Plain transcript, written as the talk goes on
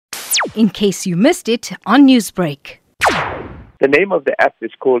in case you missed it on Newsbreak. The name of the app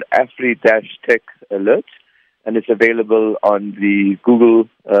is called Afri-Tech Alert, and it's available on the Google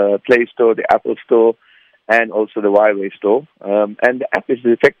Play Store, the Apple Store, and also the Huawei Store. And the app is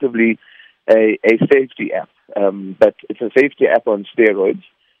effectively a safety app, but it's a safety app on steroids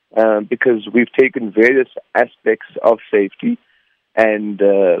because we've taken various aspects of safety and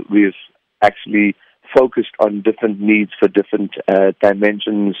we've actually focused on different needs for different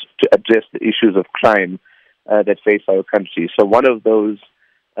dimensions to address the issues of crime that face our country. So one of those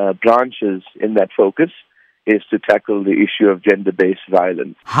branches in that focus is to tackle the issue of gender-based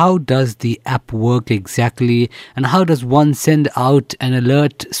violence. How does the app work exactly, and how does one send out an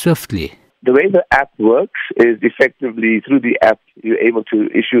alert swiftly? The way the app works is effectively through the app you're able to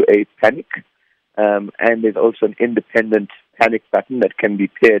issue a panic, and there's also an independent panic button that can be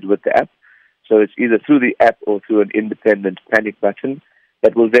paired with the app. So it's either through the app or through an independent panic button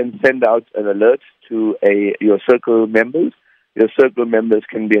that will then send out an alert to your circle members. Your circle members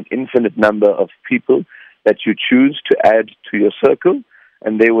can be an infinite number of people that you choose to add to your circle,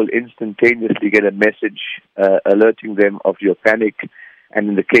 and they will instantaneously get a message alerting them of your panic. And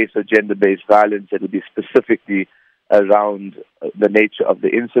in the case of gender-based violence, it will be specifically around the nature of the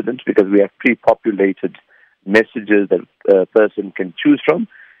incident because we have pre-populated messages that a person can choose from.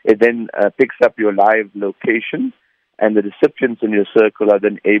 It then picks up your live location, and the recipients in your circle are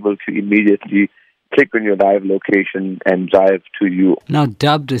then able to immediately click on your live location and drive to you. Now,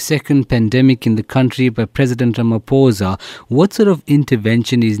 dubbed a second pandemic in the country by President Ramaphosa, what sort of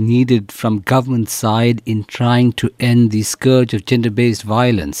intervention is needed from government side in trying to end the scourge of gender-based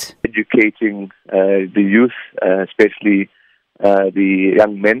violence? Educating the youth, especially the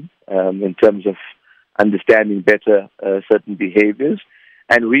young men, in terms of understanding better certain behaviors.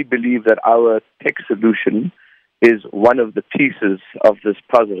 And we believe that our tech solution is one of the pieces of this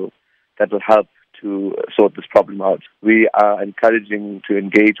puzzle that will help to sort this problem out. We are encouraging to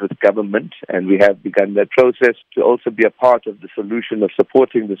engage with government, and we have begun that process to also be a part of the solution of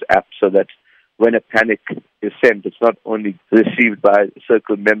supporting this app so that when a panic is sent, it's not only received by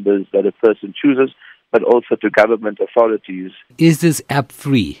circle members that a person chooses, but also to government authorities. Is this app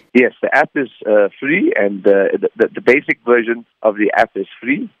free? Yes, the app is free, and the basic version of the app is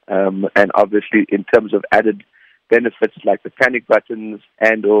free. And obviously, in terms of added benefits like the panic buttons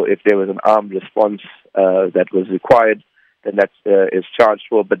and or if there was an armed response that was required, then that is charged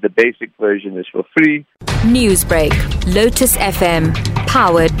for. But the basic version is for free. Newsbreak, Lotus FM,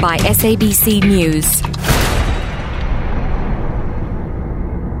 powered by SABC News.